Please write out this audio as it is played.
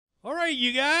All right,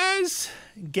 you guys,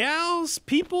 gals,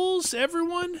 peoples,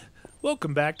 everyone,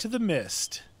 welcome back to the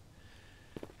Mist.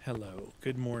 Hello,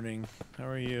 good morning. How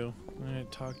are you? I'm going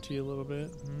to talk to you a little bit.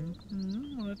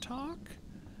 Want to talk?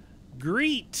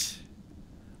 Greet.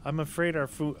 I'm afraid our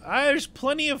food... there's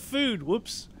plenty of food.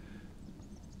 Whoops.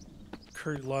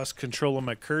 Lost control of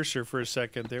my cursor for a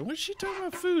second there. What's she talking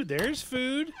about food? There's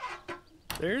food.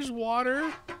 There's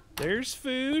water. There's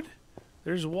food.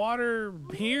 There's water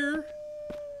here.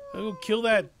 I'll go kill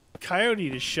that coyote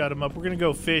to shut him up. We're going to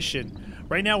go fishing.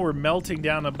 Right now we're melting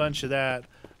down a bunch of that.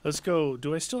 Let's go.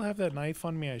 Do I still have that knife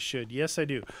on me? I should. Yes, I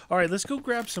do. All right, let's go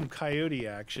grab some coyote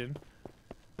action.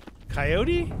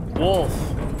 Coyote? Wolf.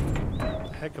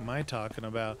 What the heck am I talking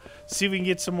about? See if we can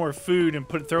get some more food and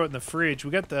throw it in the fridge.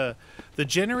 We got the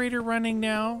generator running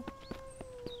now.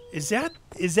 Is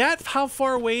that how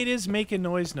far away it is making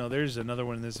noise? No, there's another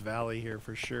one in this valley here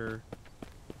for sure.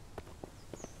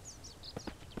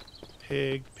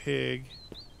 Pig.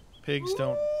 Pigs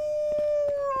don't...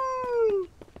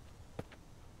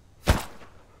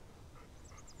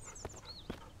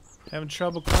 Having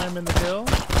trouble climbing the hill?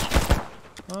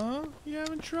 Huh? You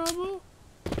having trouble?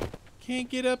 Can't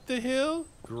get up the hill?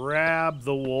 Grab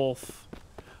the wolf.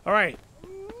 Alright.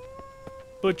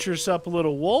 Butcher us up a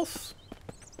little wolf.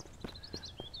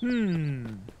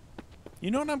 You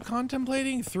know what I'm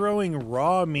contemplating? Throwing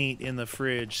raw meat in the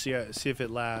fridge. See if it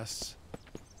lasts.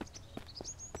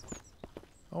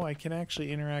 Oh, I can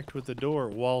actually interact with the door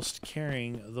whilst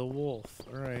carrying the wolf.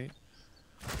 Alright.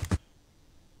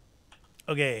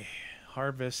 Okay.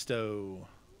 Harvesto.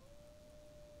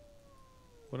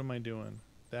 What am I doing?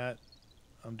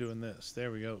 I'm doing this. There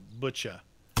we go. Butcha.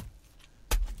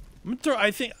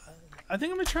 I think I'm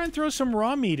gonna try and throw some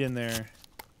raw meat in there.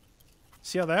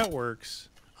 See how that works.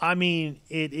 I mean,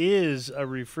 it is a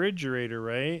refrigerator,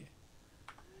 right?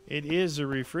 It is a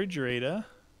refrigerator.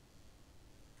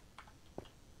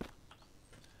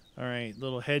 Alright,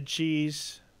 little head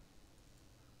cheese.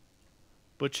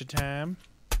 Butcher time.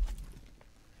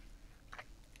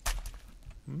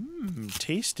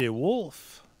 Tasty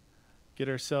wolf. Get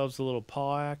ourselves a little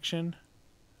paw action.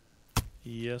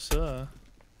 Yes, sir.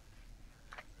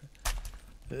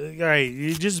 Alright,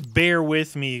 you just bear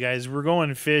with me, you guys. We're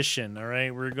going fishing,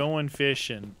 alright? We're going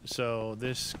fishing. So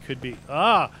this could be...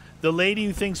 the lady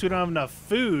who thinks we don't have enough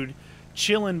food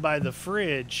chilling by the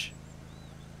fridge.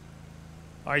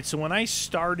 Alright, so when I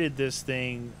started this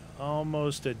thing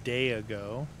almost a day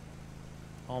ago,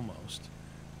 almost,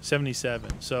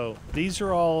 77. So these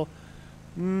are all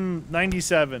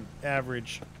 97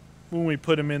 average when we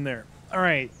put them in there.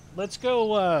 Alright, let's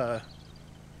go,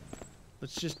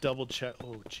 let's just double check.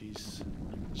 Oh, jeez.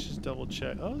 Let's just double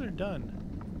check. Oh, they're done.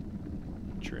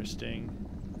 Interesting.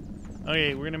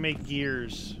 Okay, we're going to make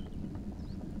gears.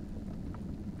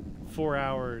 4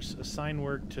 hours. Assign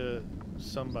work to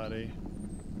somebody.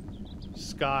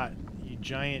 Scott, you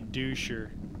giant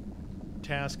doucher.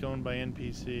 Task owned by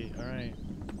NPC. Alright.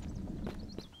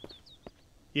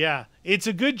 Yeah, it's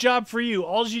a good job for you.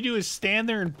 All you do is stand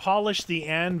there and polish the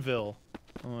anvil.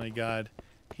 Oh my god.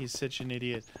 He's such an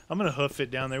idiot. I'm gonna hoof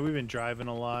it down there. We've been driving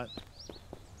a lot.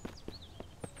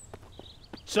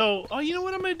 So, you know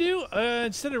what I'm gonna do?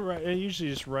 Instead of I usually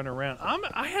just run around.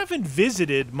 I haven't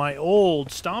visited my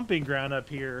old stomping ground up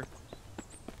here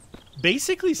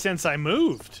basically since I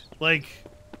moved. Like,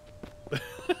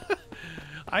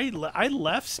 I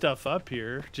left stuff up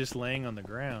here just laying on the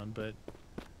ground, but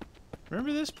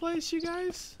remember this place, you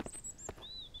guys?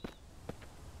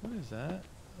 What is that?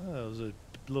 Oh, it was a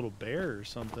little bear or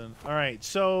something. All right,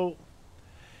 so,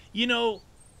 you know,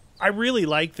 I really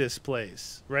like this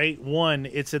place, right? One,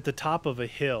 it's at the top of a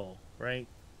hill, right?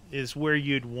 Is where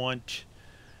you'd want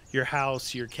your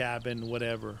house, your cabin,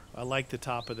 whatever. I like the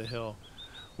top of the hill.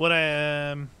 What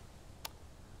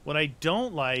I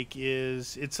don't like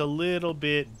is it's a little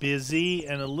bit busy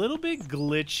and a little bit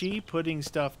glitchy putting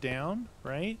stuff down,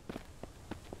 right?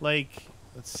 Like,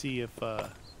 let's see if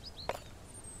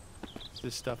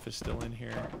this stuff is still in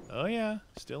here. Oh yeah,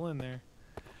 still in there.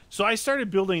 So I started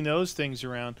building those things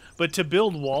around, but to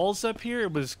build walls up here,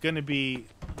 it was going to be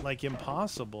like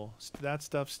impossible. That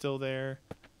stuff's still there.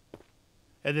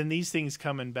 And then these things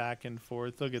coming back and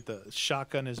forth. Look at the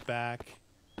shotgun is back.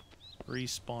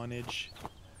 Respawnage.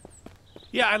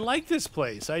 Yeah, I like this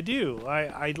place. I do.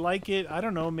 I like it. I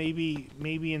don't know, maybe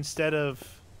instead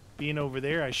of being over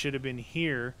there, I should have been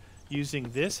here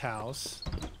using this house.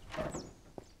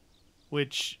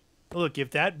 Which, look,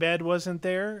 if that bed wasn't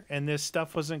there and this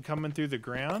stuff wasn't coming through the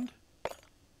ground,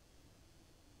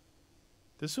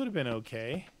 this would have been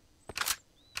okay.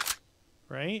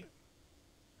 Right?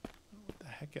 What the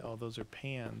heck? Oh, those are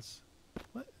pans.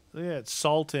 What? Look at that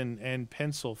salt and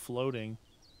pencil floating.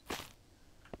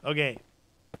 Okay.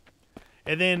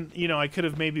 And then, you know, I could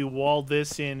have maybe walled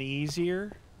this in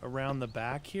easier around the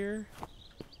back here.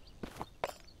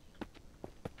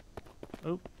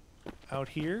 Oh, out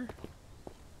here?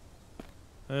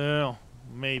 Oh,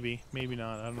 maybe. Maybe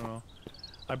not. I don't know.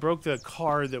 I broke the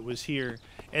car that was here.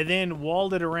 And then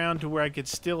walled it around to where I could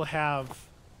still have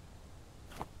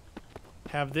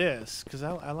this. Because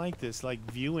I like this, like,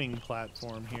 viewing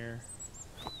platform here.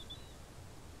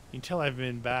 You can tell I've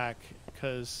been back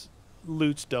because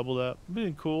loot's doubled up.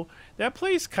 Been cool. That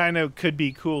place kind of could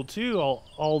be cool too,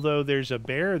 although there's a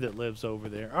bear that lives over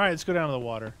there. All right, let's go down to the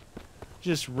water.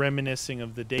 Just reminiscing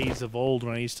of the days of old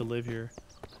when I used to live here.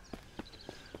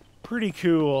 Pretty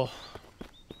cool.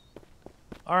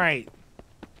 All right.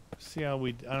 See how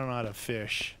I don't know how to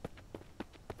fish.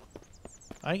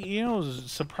 You know, it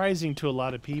was surprising to a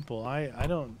lot of people. I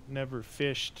never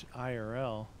fished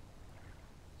IRL.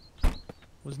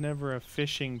 Was never a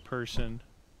fishing person.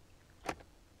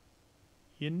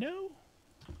 You know?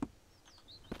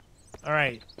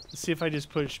 Alright, let's see if I just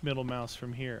push middle mouse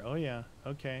from here. Oh yeah,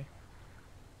 okay.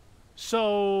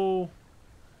 So,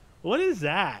 what is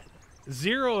that?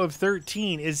 0 of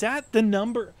 13. Is that the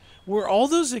number? Were all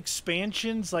those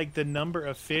expansions like the number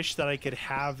of fish that I could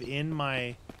have in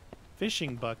my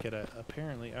fishing bucket,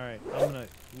 apparently? Alright, I'm gonna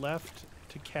left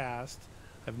to cast.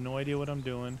 I have no idea what I'm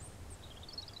doing.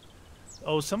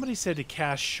 Oh, somebody said to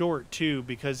cast short too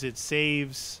because it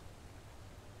saves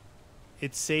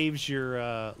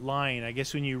your line. I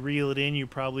guess when you reel it in, you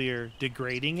probably are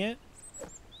degrading it.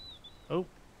 Oh.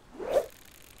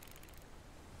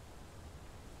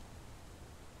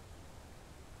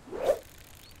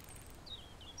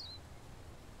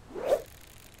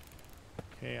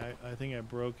 Okay, I think I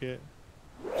broke it.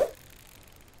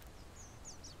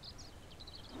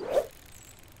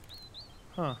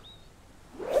 Huh.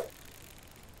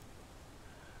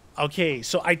 Okay,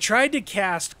 so I tried to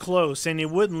cast close and it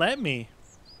wouldn't let me.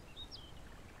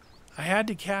 I had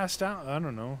to cast out. I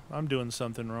don't know. I'm doing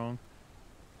something wrong.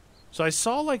 So I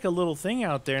saw like a little thing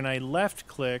out there and I left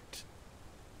clicked.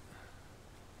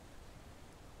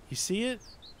 You see it?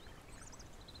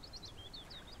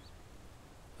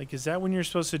 Like, is that when you're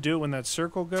supposed to do it when that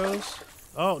circle goes?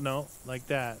 Oh, no. Like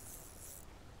that.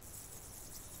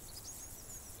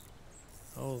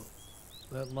 Oh,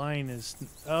 that line is...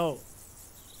 Oh.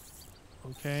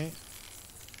 Okay.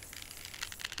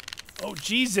 Oh,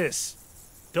 Jesus.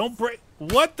 Don't break.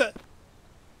 What the?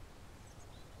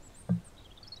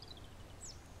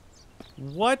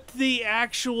 What the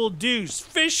actual deuce?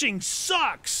 Fishing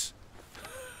sucks.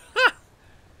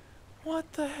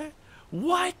 What the heck?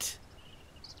 What?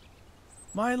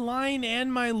 My line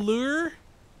and my lure?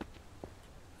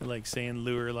 I like saying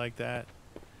lure like that.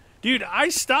 Dude, I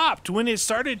stopped. When it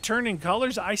started turning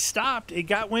colors, I stopped. It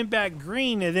went back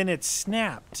green, and then it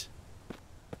snapped.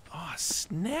 Oh,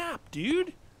 snap,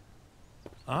 dude.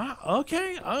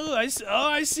 Okay. Oh,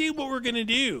 I see what we're going to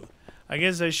do. I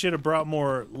guess I should have brought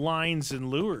more lines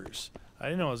and lures. I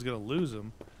didn't know I was going to lose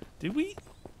them. Did we?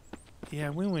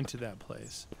 Yeah, we went to that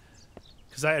place.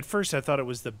 Because at first I thought it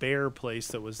was the bear place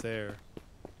that was there.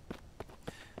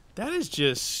 That is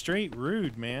just straight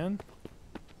rude, man.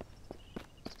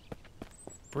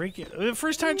 Break it. The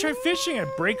first time I tried fishing, I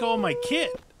break all my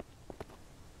kit.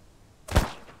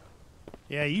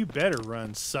 Yeah, you better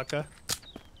run, sucker.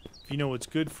 If you know what's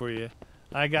good for you.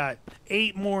 I got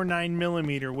 8 more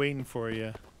 9mm waiting for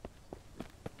you.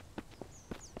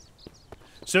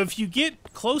 So if you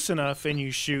get close enough and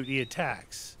you shoot, he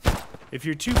attacks. If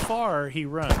you're too far, he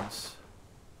runs.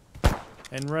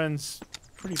 And runs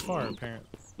pretty far, apparently.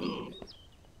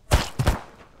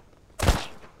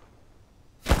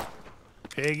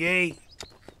 Piggy!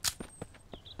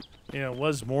 You know, it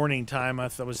was morning time. I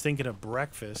was thinking of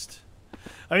breakfast.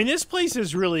 I mean, this place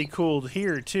is really cool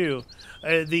here, too.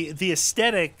 The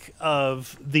aesthetic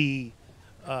of the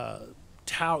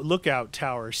lookout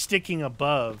tower sticking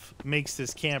above makes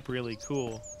this camp really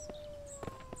cool.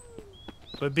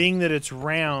 But being that it's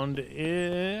round, I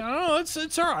don't know,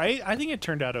 it's all right. I think it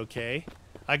turned out okay.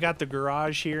 I got the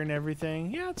garage here and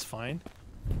everything. Yeah, it's fine.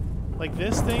 Like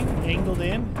this thing, angled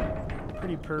in.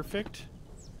 Pretty perfect.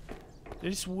 I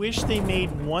just wish they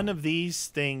made one of these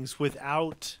things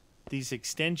without these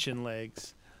extension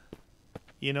legs.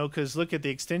 You know, because look at the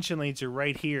extension leads are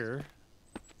right here.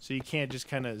 So you can't just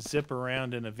kind of zip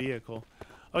around in a vehicle.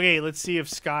 Okay, let's see if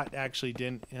Scott actually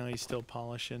didn't. You know, he's still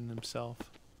polishing himself.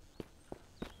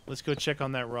 Let's go check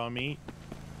on that raw meat.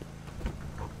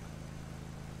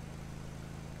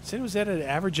 It said it was at an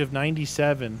average of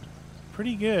 97.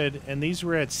 Pretty good. And these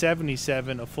were at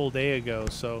 77 a full day ago,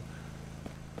 so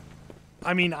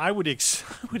I mean, I would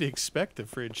I would expect the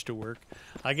fridge to work.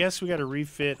 I guess we got to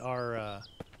refit our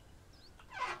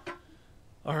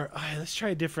let's try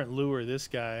a different lure, this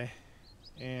guy.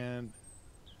 And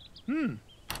you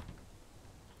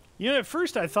know, at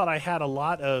first I thought I had a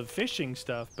lot of fishing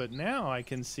stuff, but now I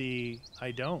can see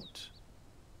I don't.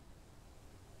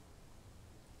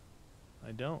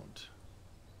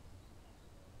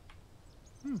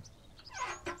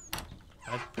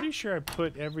 I'm pretty sure I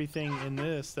put everything in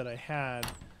this that I had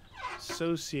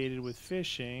associated with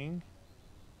fishing.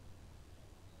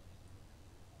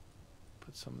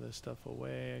 Put some of this stuff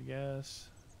away, I guess.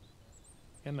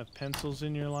 Got enough pencils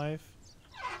in your life?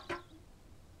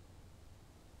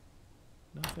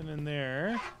 Nothing in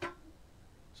there.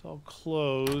 It's all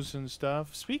clothes and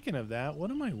stuff. Speaking of that,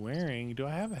 what am I wearing? Do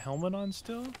I have a helmet on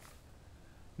still?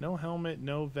 No helmet,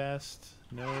 no vest,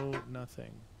 no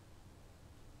nothing.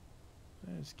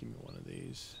 Just give me one of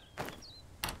these.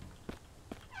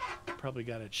 Probably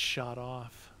got it shot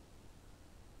off.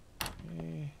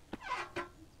 Okay.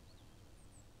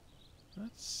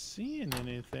 Not seeing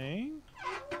anything.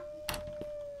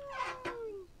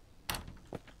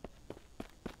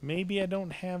 Maybe I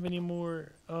don't have any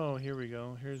more. Oh, here we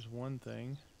go. Here's one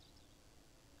thing.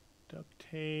 Duct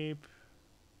tape.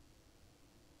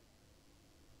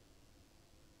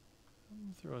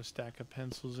 Throw a stack of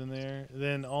pencils in there.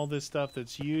 Then all this stuff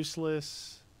that's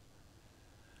useless.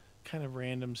 Kind of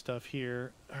random stuff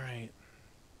here. All right.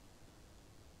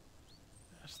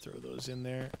 Let's throw those in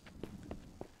there.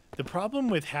 The problem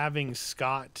with having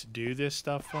Scott do this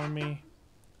stuff for me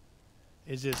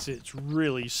is it's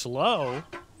really slow.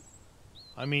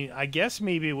 I mean, I guess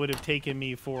maybe it would have taken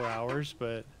me 4 hours,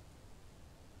 but...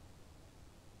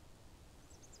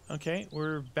 Okay,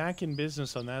 we're back in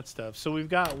business on that stuff. So we've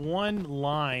got one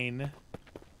line.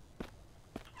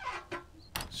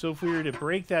 So if we were to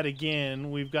break that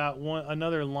again, we've got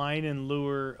another line and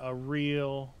lure, a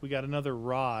reel. We got another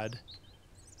rod.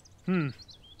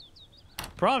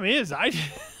 Problem is, I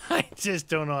just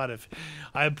don't know how to...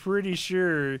 I'm pretty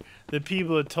sure the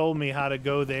people that told me how to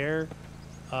go there.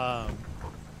 All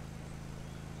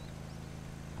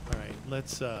right,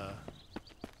 let's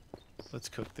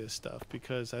cook this stuff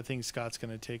because I think Scott's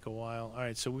going to take a while. All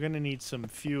right, so we're going to need some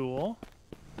fuel.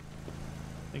 I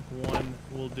think one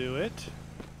will do it.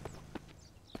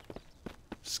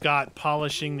 Scott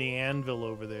polishing the anvil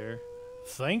over there.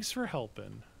 Thanks for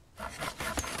helping.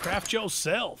 Craft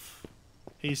yourself.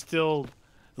 He's still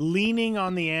leaning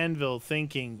on the anvil,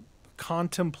 thinking,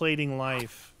 contemplating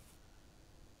life.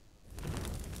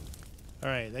 All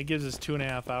right, that gives us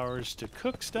 2.5 hours to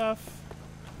cook stuff.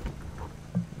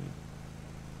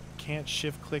 Can't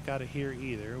shift click out of here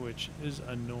either, which is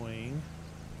annoying.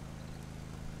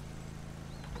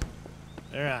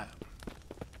 All right,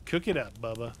 cook it up,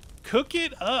 Bubba. Cook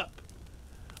it up.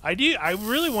 I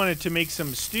really wanted to make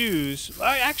some stews.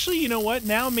 Actually, you know what?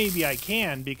 Now maybe I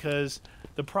can, because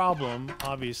the problem,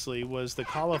 obviously, was the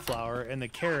cauliflower and the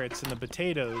carrots and the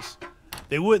potatoes.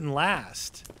 They wouldn't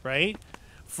last, right?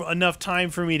 For enough time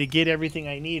for me to get everything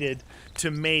I needed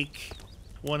to make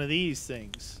one of these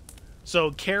things.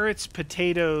 So carrots,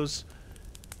 potatoes,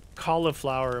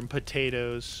 cauliflower, and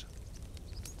potatoes.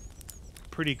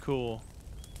 Pretty cool.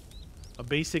 A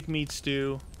basic meat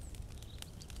stew.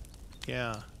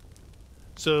 Yeah.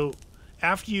 So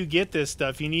after you get this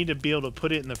stuff, you need to be able to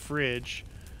put it in the fridge.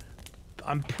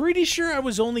 I'm pretty sure I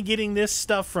was only getting this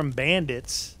stuff from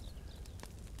Bandits.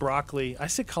 Broccoli. I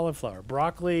said cauliflower.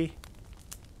 Broccoli.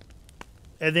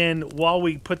 And then while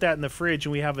we put that in the fridge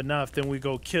and we have enough, then we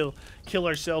go kill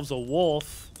ourselves a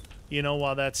wolf, you know,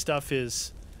 while that stuff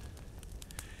is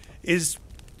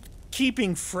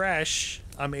keeping fresh.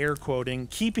 I'm air quoting,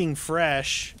 keeping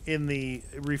fresh in the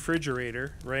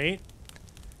refrigerator, right?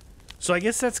 So I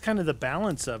guess that's kind of the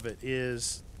balance of it,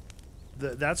 is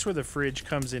that's where the fridge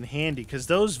comes in handy, because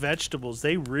those vegetables,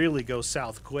 they really go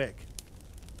south quick.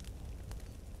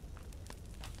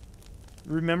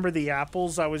 Remember the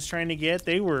apples I was trying to get?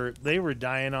 They were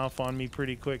dying off on me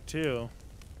pretty quick too.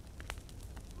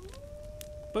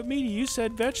 But Meaty, you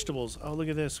said vegetables. Oh, look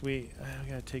at this. I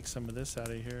gotta take some of this out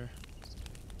of here.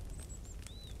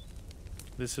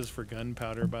 This is for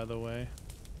gunpowder, by the way.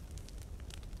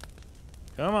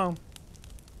 Come on.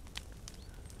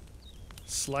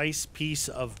 Slice piece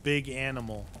of big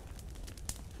animal.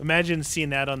 Imagine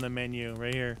seeing that on the menu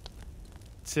right here.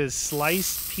 It says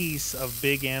sliced piece of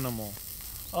big animal.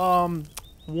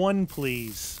 One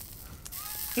please.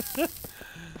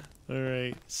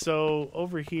 Alright, so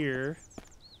over here,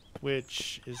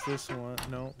 which is this one?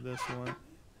 No, this one.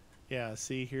 Yeah,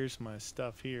 see, here's my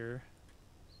stuff here.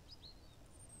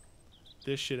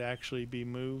 This should actually be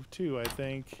moved too, I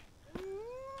think.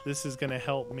 This is going to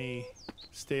help me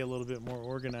stay a little bit more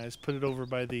organized. Put it over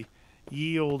by the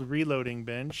ye old reloading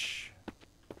bench.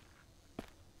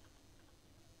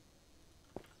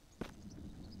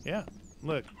 Yeah,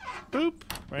 look. Boop.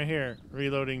 Right here.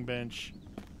 Reloading bench.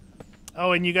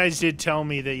 Oh, and you guys did tell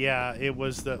me that, yeah, it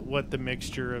was what the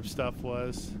mixture of stuff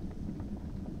was.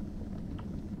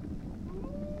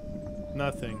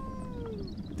 Nothing.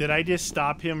 Did I just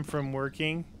stop him from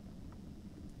working?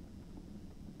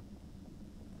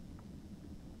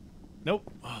 Nope.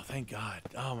 Oh, thank God.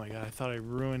 Oh my God, I thought I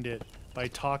ruined it by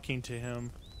talking to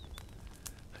him.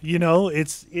 You know,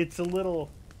 it's a little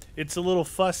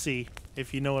fussy,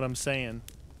 if you know what I'm saying.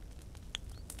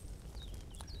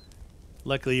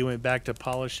 Luckily, you went back to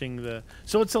polishing the...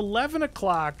 So it's 11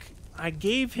 o'clock. I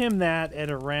gave him that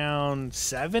at around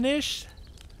 7-ish.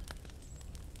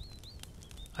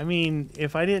 I mean,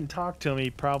 if I didn't talk to him,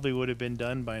 he probably would have been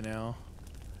done by now.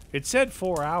 It said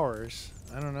 4 hours.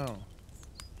 I don't know.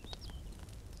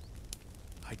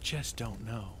 I just don't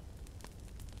know.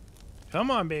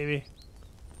 Come on, baby.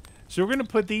 So we're going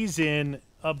to put these in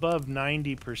above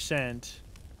 90%.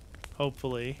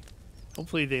 Hopefully.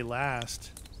 Hopefully they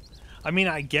last. I mean,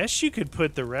 I guess you could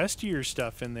put the rest of your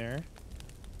stuff in there.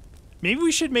 Maybe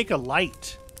we should make a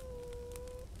light.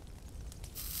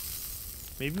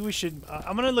 Maybe we should...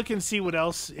 I'm going to look and see what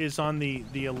else is on the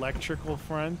electrical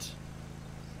front.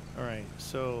 Alright,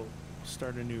 so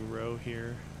start a new row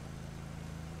here.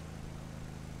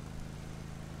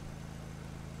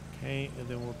 Okay, and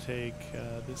then we'll take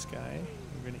this guy.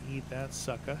 We're going to eat that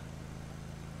sucker.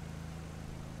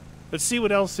 Let's see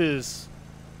what else is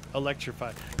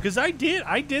electrified. Because I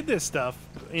did this stuff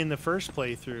in the first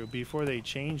playthrough before they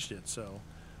changed it, so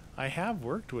I have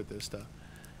worked with this stuff.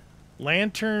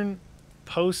 Lantern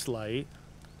post light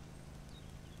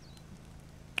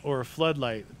or a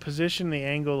floodlight. Position, the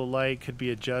angle of the light could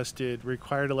be adjusted.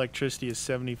 Required electricity is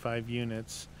 75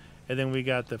 units. And then we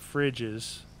got the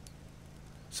fridges.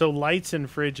 So lights and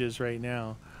fridges right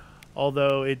now.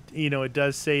 Although it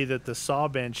does say that the saw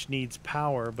bench needs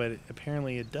power, but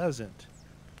apparently it doesn't.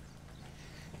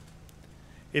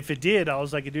 If it did, all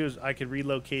I could do is I could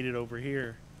relocate it over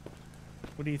here.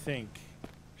 What do you think?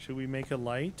 Should we make a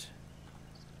light?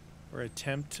 Or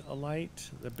attempt a light?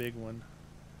 The big one.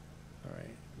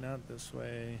 Alright, not this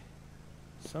way.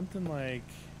 Something like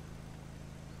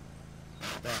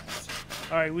that.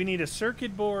 Alright, we need a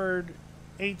circuit board,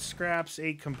 8 scraps,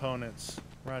 8 components.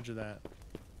 Roger that.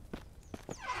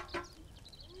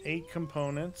 8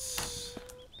 components,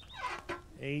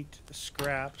 8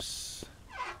 scraps,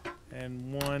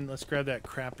 and 1. Let's grab that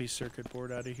crappy circuit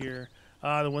board out of here.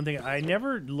 The one thing I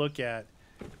never look at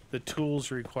the tools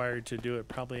required to do it.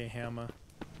 Probably a hammer.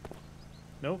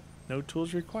 Nope, no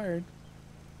tools required.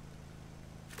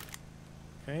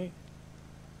 Okay.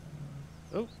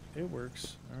 Oh, it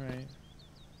works. All right.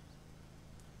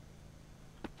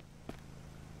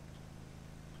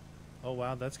 Oh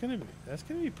wow, that's gonna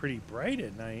be pretty bright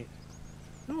at night.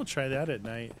 And we'll try that at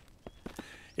night.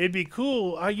 It'd be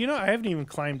cool. You know, I haven't even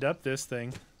climbed up this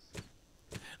thing.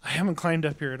 I haven't climbed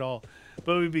up here at all.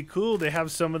 But it would be cool to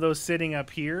have some of those sitting up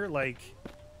here, like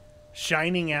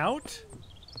shining out,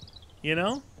 you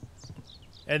know?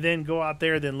 And then go out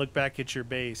there, then look back at your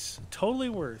base. Totally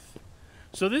worth.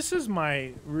 So this is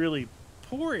my really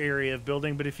poor area of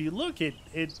building, but if you look, it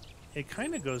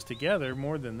kind of goes together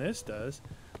more than this does.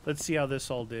 Let's see how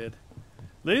this all did.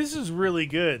 This is really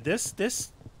good.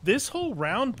 This whole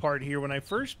round part here, when I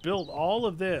first built all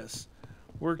of this,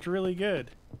 worked really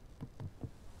good.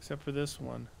 Except for this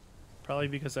one. Probably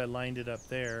because I lined it up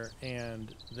there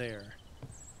and there.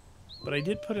 But I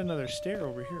did put another stair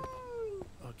over here.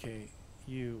 Okay,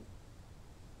 you...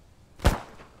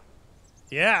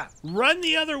 Yeah! Run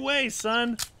the other way,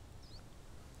 son!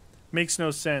 Makes no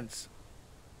sense.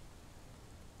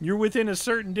 You're within a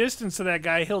certain distance of that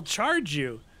guy, he'll charge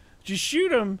you. Just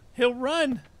shoot him, he'll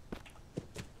run.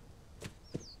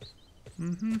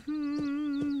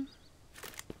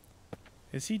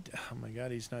 Is he... Oh my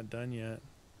god, he's not done yet.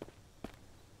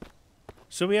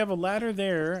 So we have a ladder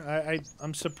there.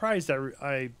 I'm surprised that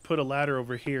I put a ladder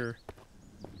over here.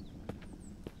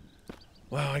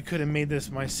 Wow, I could have made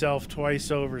this myself twice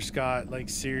over, Scott. Like,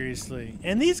 seriously.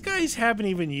 And these guys haven't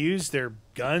even used their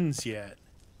guns yet.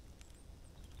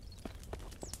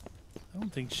 I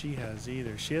don't think she has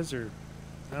either. She has her...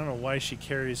 I don't know why she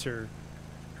carries her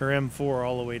M4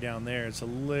 all the way down there. It's a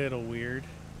little weird.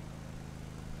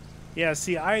 Yeah,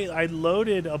 see, I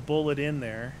loaded a bullet in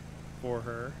there for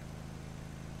her.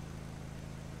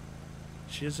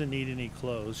 She doesn't need any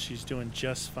clothes. She's doing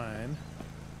just fine.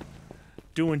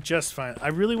 Doing just fine. I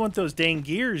really want those dang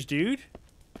gears, dude.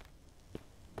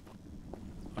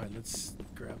 Alright, let's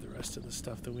grab the rest of the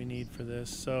stuff that we need for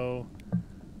this. So,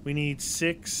 we need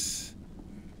 6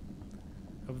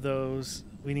 of those.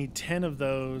 We need 10 of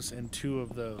those and 2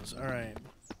 of those. Alright.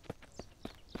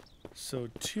 So,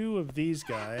 2 of these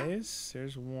guys.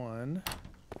 There's 1.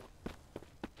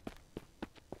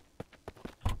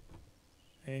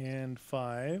 And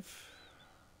 5.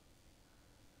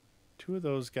 2 of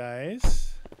those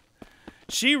guys.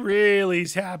 She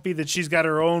really's happy that she's got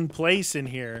her own place in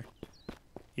here.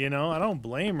 You know, I don't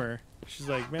blame her. She's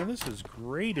like, man, this is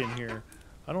great in here.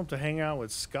 I don't have to hang out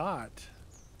with Scott.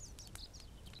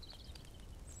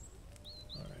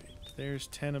 Alright, there's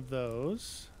 10 of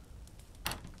those.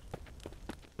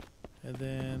 And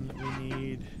then we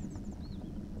need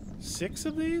 6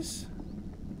 of these?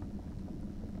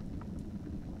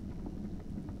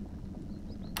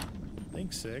 I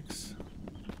think 6.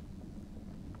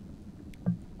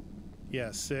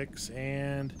 Yeah, 6.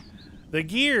 And the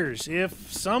gears,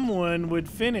 if someone would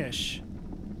finish.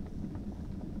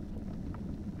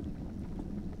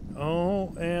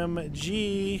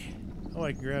 OMG. Oh,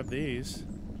 I can grab these.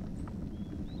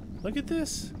 Look at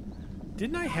this.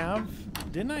 Didn't I have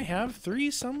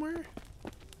 3 somewhere?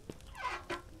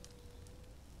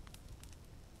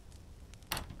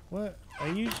 What?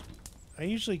 I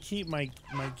usually keep my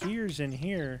gears in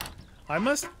here. I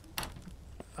must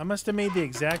have made the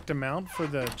exact amount for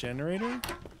the generator.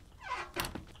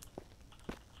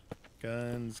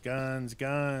 Guns, guns,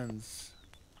 guns.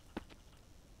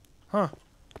 Huh.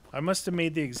 I must have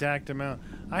made the exact amount.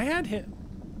 I had him.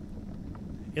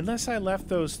 Unless I left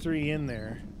those 3 in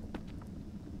there.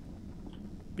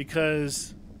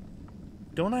 Because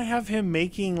don't I have him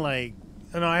making like...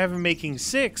 No, I have him making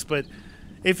 6, but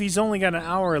if he's only got an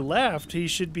hour left, he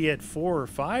should be at 4 or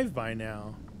 5 by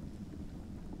now.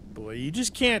 Boy, you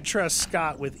just can't trust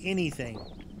Scott with anything.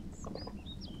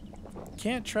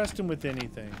 Can't trust him with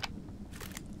anything.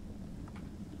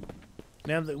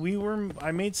 Now that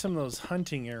I made some of those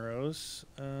hunting arrows.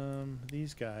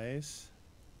 These guys.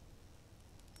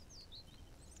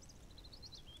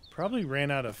 Probably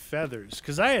ran out of feathers,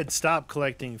 because I had stopped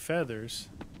collecting feathers.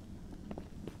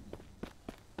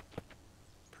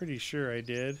 Pretty sure I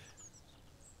did.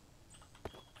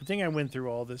 I think I went through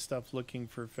all this stuff looking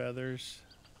for feathers.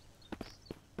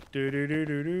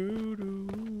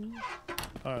 Do-do-do-do-do-do.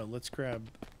 Alright, let's grab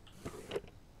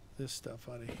this stuff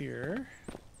out of here.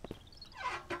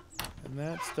 And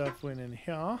that stuff went in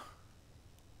here. Of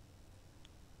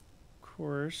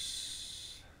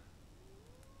course.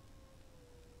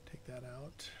 Take that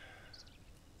out.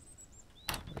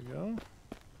 There we go.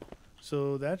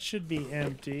 So that should be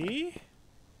empty.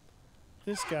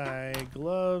 This guy,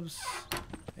 gloves,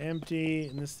 empty.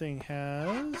 And this thing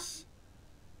has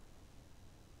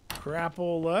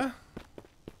crapola.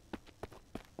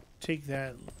 Take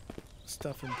that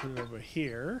stuff and put it over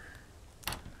here.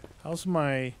 How's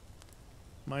my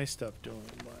stuff doing?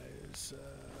 Is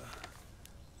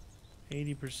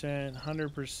 80%,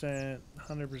 100%,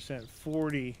 100%,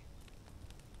 40.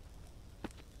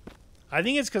 I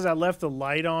think it's because I left the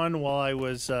light on while I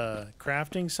was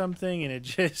crafting something, and it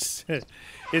just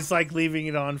it's like leaving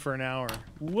it on for an hour.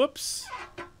 Whoops.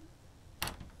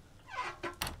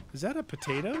 Is that a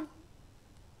potato?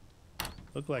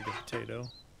 Look like a potato.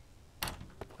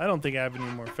 I don't think I have any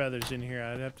more feathers in here.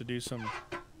 I'd have to do some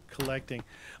collecting.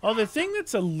 Oh, the thing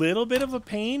that's a little bit of a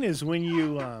pain is when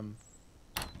you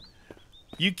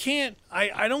can't,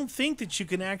 I don't think that you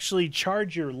can actually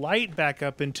charge your light back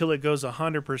up until it goes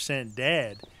 100%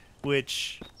 dead,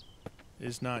 which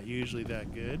is not usually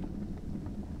that good.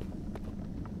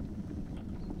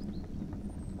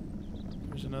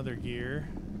 There's another gear.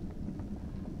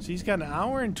 So he's got an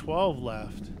hour and 12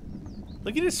 left.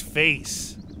 Look at his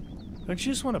face. Don't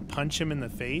you just want to punch him in the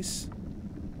face?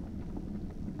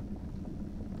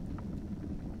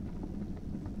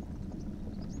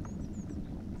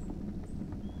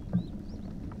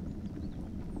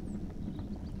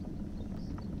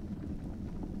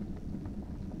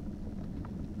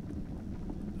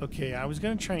 Okay, I was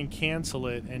going to try and cancel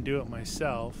it and do it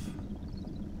myself.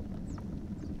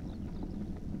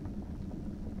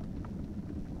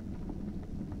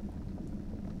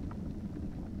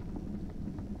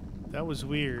 That was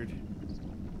weird.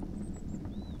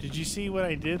 Did you see what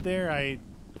I did there? I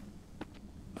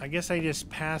guess I just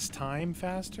passed time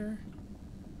faster?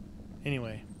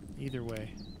 Anyway, either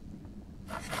way.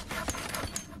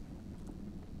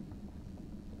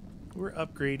 We're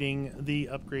upgrading the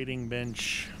upgrading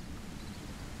bench.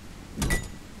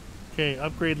 Okay,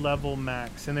 upgrade level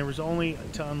max. And there was only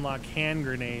to unlock hand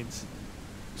grenades.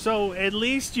 So at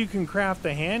least you can craft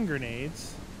the hand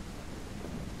grenades.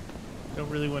 Don't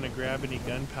really want to grab any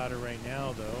gunpowder right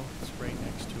now, though. It's right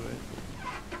next to it.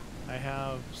 I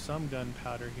have some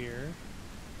gunpowder here.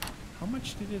 How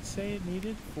much did it say it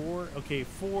needed? 4? Okay,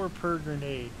 4 per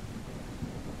grenade.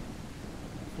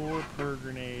 4 per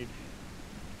grenade.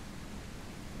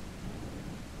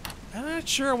 I'm not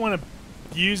sure I want to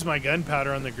use my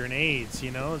gunpowder on the grenades,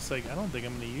 you know? It's like, I don't think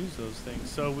I'm going to use those things.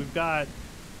 So we've got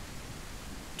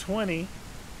 20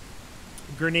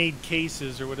 grenade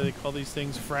cases, or what do they call these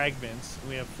things? Fragments.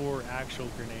 We have 4 actual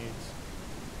grenades.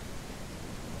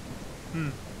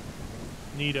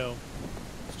 Neato.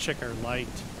 Let's check our light.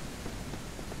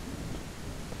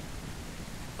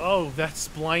 Oh, that's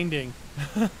blinding.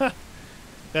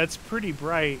 That's pretty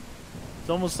bright. It's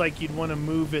almost like you'd want to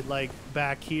move it like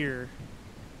back here.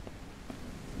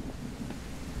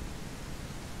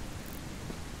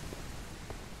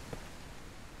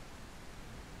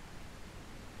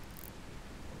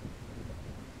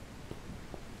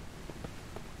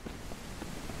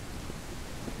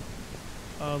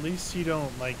 At least you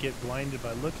don't like get blinded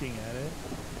by looking at it.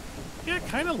 Yeah, it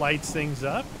kind of lights things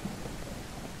up.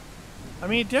 I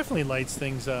mean, it definitely lights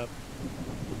things up.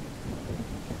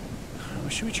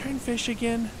 Should we try and fish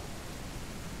again?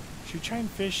 Should we try and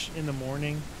fish in the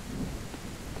morning?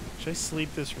 Should I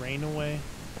sleep this rain away?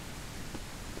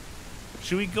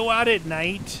 Should we go out at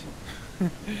night?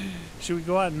 Should we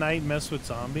go out at night and mess with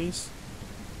zombies?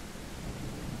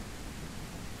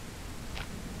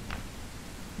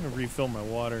 I'm gonna refill my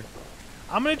water.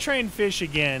 I'm gonna try and fish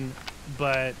again,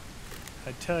 but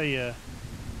I tell you,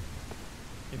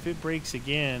 if it breaks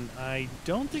again, I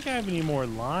don't think I have any more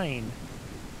line.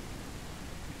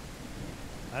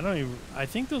 I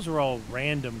think those are all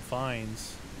random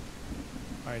finds.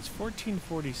 Alright, it's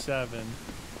 1447.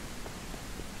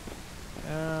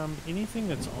 Anything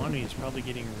that's on me is probably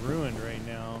getting ruined right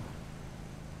now.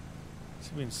 Let's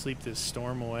see if we can sleep this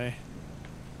storm away.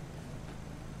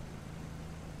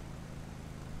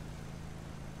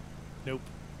 Nope.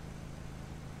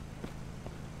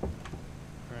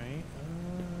 Right.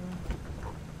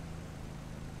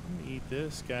 I'm gonna eat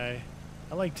this guy.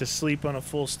 I like to sleep on a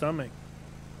full stomach.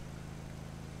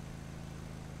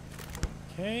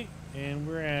 Okay, and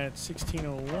we're at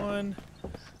 1601.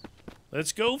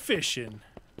 Let's go fishing.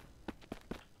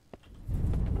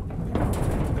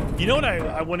 You know what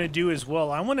I want to do as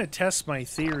well? I want to test my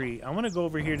theory. I want to go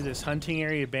over here to this hunting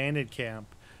area bandit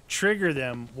camp, trigger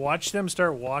them, watch them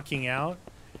start walking out,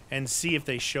 and see if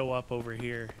they show up over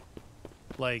here.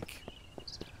 Like,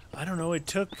 I don't know, it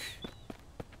took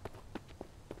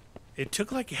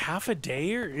like half a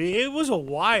day, or it was a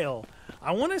while.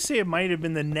 I want to say it might have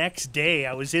been the next day.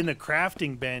 I was in the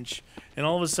crafting bench, and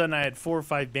all of a sudden I had 4 or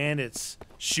 5 bandits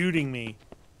shooting me.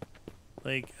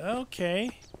 Like,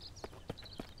 okay.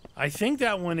 I think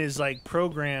that one is like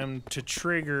programmed to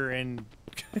trigger and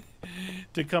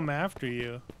to come after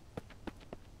you.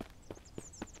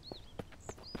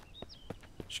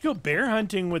 Should go bear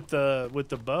hunting with the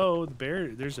bow. The bear,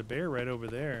 there's a bear right over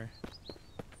there.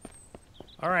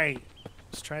 All right,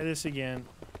 let's try this again.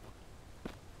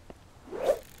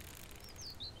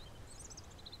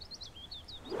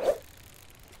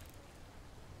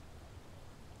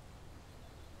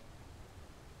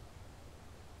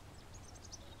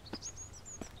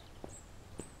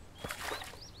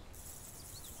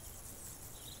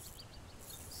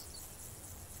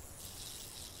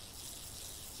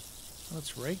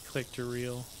 Let's right-click to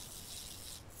reel.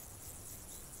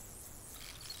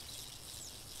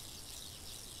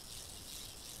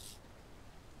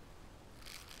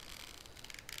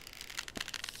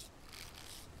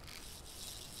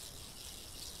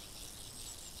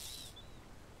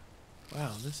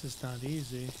 Wow, this is not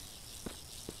easy.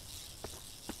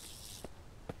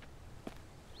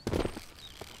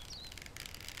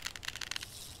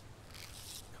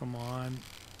 Come on.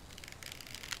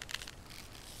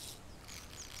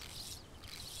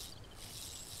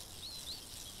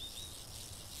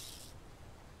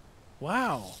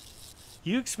 Wow.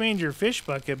 You expand your fish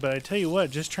bucket, but I tell you what,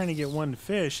 just trying to get one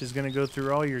fish is going to go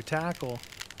through all your tackle.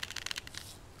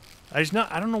 I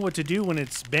don't know what to do when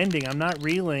it's bending. I'm not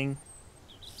reeling.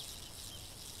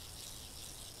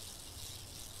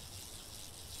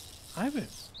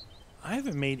 I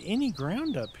haven't made any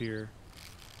ground up here.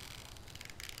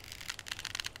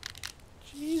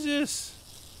 Jesus.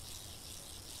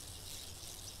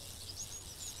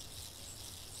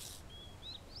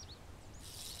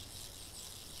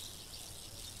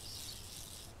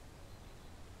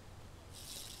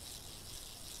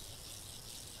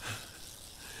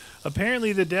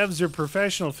 Apparently the devs are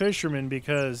professional fishermen,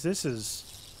 because this is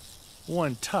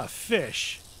one tough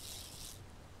fish.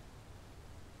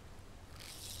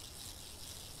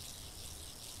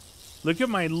 Look at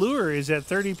my lure is at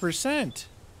 30%.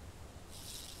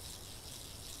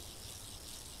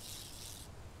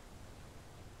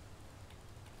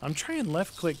 I'm trying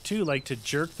left click too, like to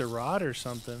jerk the rod or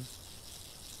something.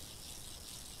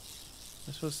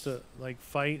 I'm supposed to like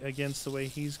fight against the way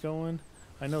he's going.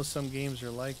 I know some games are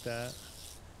like that.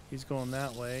 He's going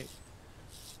that way.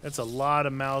 That's a lot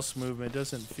of mouse movement. It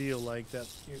doesn't feel like that.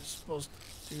 You're supposed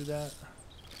to do that.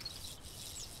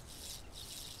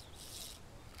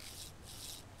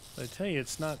 But I tell you,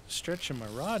 it's not stretching my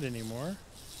rod anymore.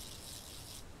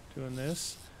 Doing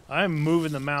this. I'm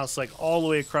moving the mouse like all the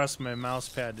way across my mouse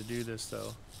pad to do this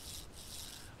though.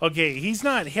 Okay, he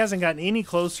hasn't gotten any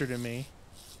closer to me.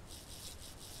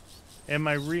 And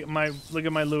look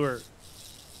at my lure.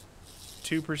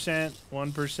 2%,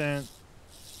 1%,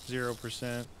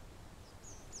 0%.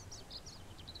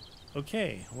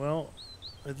 Okay, well,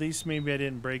 at least maybe I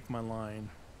didn't break my line.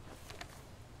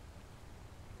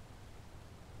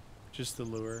 Just the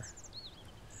lure.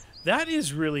 That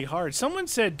is really hard. Someone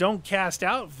said don't cast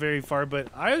out very far, but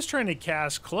I was trying to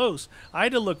cast close. I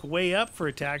had to look way up for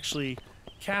it to actually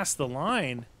cast the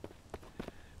line.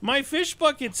 My fish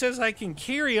bucket says I can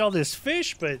carry all this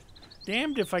fish, but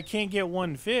damned if I can't get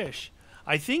one fish.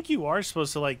 I think you are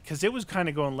supposed to, like, because it was kind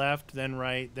of going left, then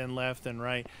right, then left, then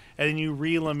right, and then you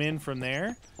reel him in from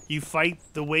there. You fight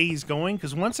the way he's going,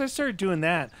 because once I started doing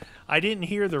that, I didn't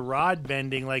hear the rod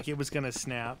bending like it was going to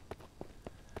snap.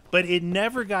 But it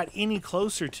never got any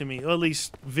closer to me, or at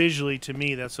least visually to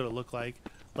me, that's what it looked like.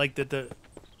 Like that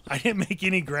I didn't make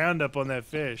any ground up on that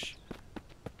fish.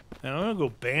 And I'm going to go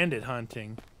bandit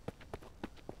hunting.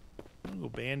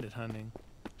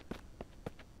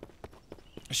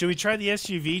 Should we try the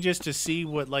SUV just to see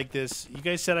what, like, this... You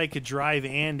guys said I could drive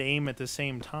and aim at the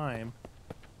same time.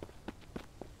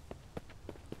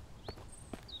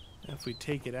 If we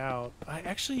take it out...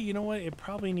 Actually, you know what? It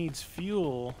probably needs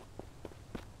fuel.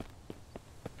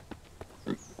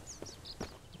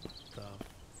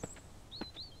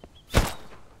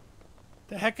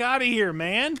 The heck out of here,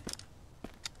 man!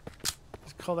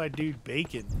 Let's call that dude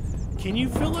Bacon. Can you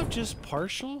fill up just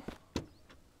partial?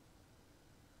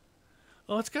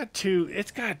 Oh, it's got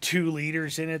 2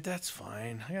 liters in it. That's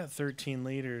fine. I got 13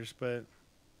 liters, but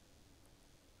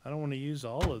I don't want to use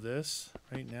all of this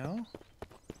right now.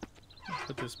 I'll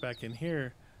put this back in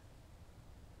here.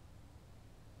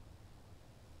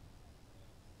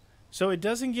 So it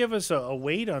doesn't give us a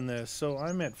weight on this, so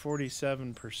I'm at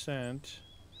 47%.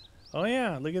 Oh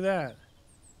yeah, look at that.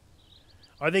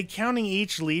 Are they counting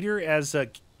each liter as a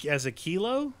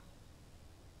kilo?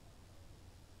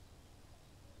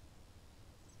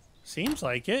 Seems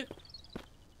like it.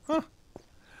 Huh.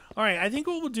 All right, I think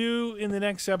what we'll do in the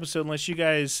next episode, unless you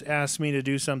guys ask me to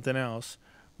do something else,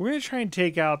 we're going to try and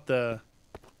take out the...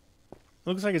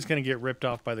 Looks like it's going to get ripped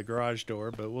off by the garage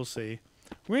door, but we'll see.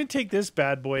 We're going to take this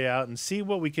bad boy out and see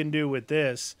what we can do with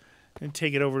this and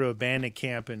take it over to a bandit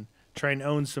camp and try and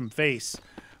own some face.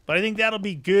 But I think that'll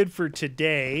be good for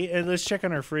today. And let's check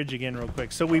on our fridge again real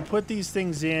quick. So we put these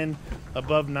things in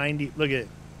above 90. Look at it.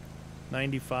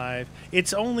 95.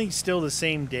 It's only still the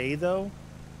same day, though.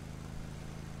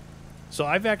 So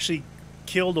I've actually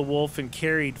killed a wolf and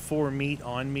carried 4 meat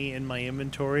on me in my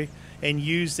inventory and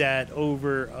used that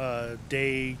over a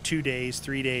day, 2 days,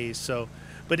 3 days. So,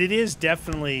 but it is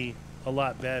definitely a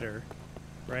lot better,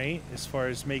 right? As far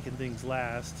as making things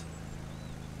last.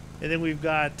 And then we've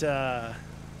got,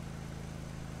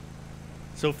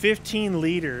 so 15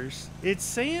 liters. It's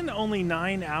saying only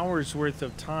 9 hours worth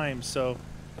of time. So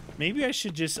maybe I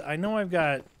should just, I know I've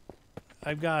got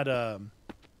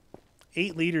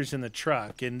 8 liters in the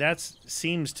truck, and that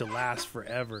seems to last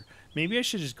forever. Maybe I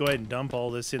should just go ahead and dump all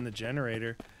this in the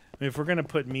generator. I mean, if we're going to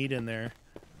put meat in there,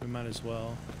 we might as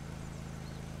well.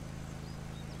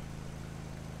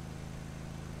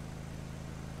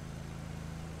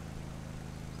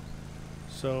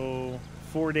 So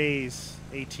 4 days,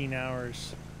 18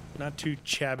 hours. Not too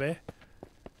shabby.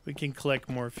 We can collect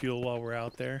more fuel while we're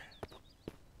out there.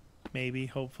 Maybe,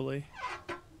 hopefully.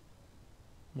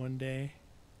 One day.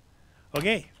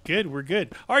 Okay, good. We're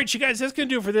good. All right, you guys, that's going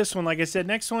to do it for this one. Like I said,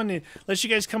 next one, unless you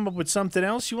guys come up with something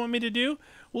else you want me to do,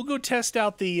 we'll go test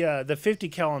out the 50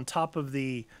 cal on top of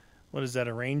the, what is that,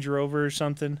 a Range Rover or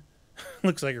something?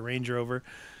 Looks like a Range Rover.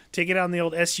 Take it out in the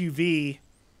old SUV.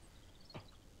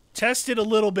 Test it a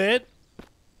little bit.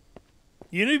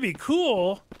 You know, it'd be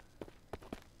cool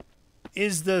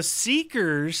is the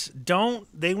seekers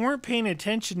they weren't paying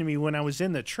attention to me when I was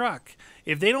in the truck.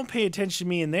 If they don't pay attention to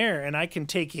me in there and I can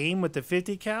take aim with the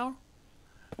 50 cal,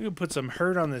 we can put some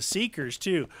hurt on the seekers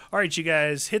too. All right, you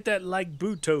guys, hit that like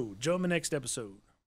button. Join me next episode.